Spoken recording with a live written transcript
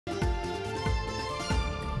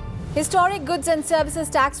Historic goods and services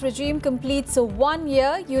tax regime completes 1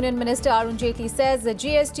 year. Union Minister Arun Jaitley says the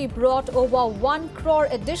GST brought over 1 crore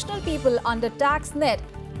additional people under tax net,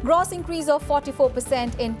 gross increase of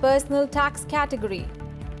 44% in personal tax category.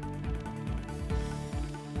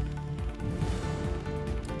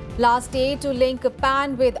 Last day to link a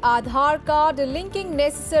PAN with Aadhaar card, linking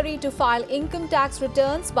necessary to file income tax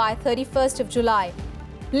returns by 31st of July.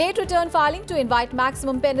 Late return filing to invite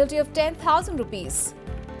maximum penalty of 10,000 rupees.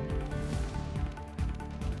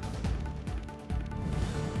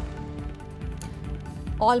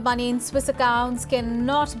 All money in Swiss accounts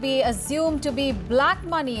cannot be assumed to be black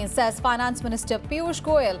money, says Finance Minister Piyush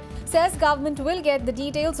Goyal. Says government will get the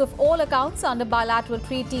details of all accounts under bilateral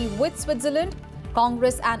treaty with Switzerland.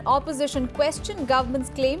 Congress and opposition question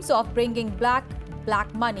government's claims of bringing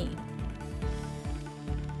black money.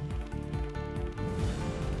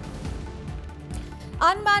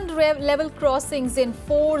 Unmanned level crossings in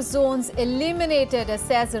 4 zones eliminated,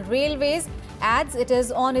 says Railways. Adds it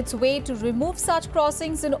is on its way to remove such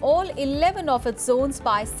crossings in all 11 of its zones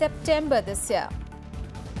by September this year.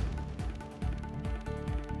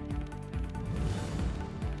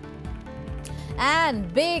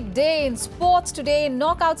 And big day in sports today.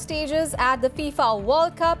 Knockout stages at the FIFA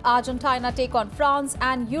World Cup. Argentina take on France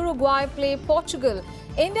and Uruguay play Portugal.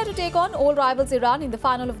 India to take on old rivals Iran in the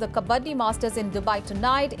final of the Kabaddi Masters in Dubai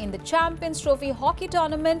tonight. In the Champions Trophy hockey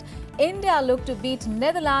tournament, India look to beat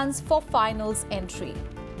Netherlands for finals entry.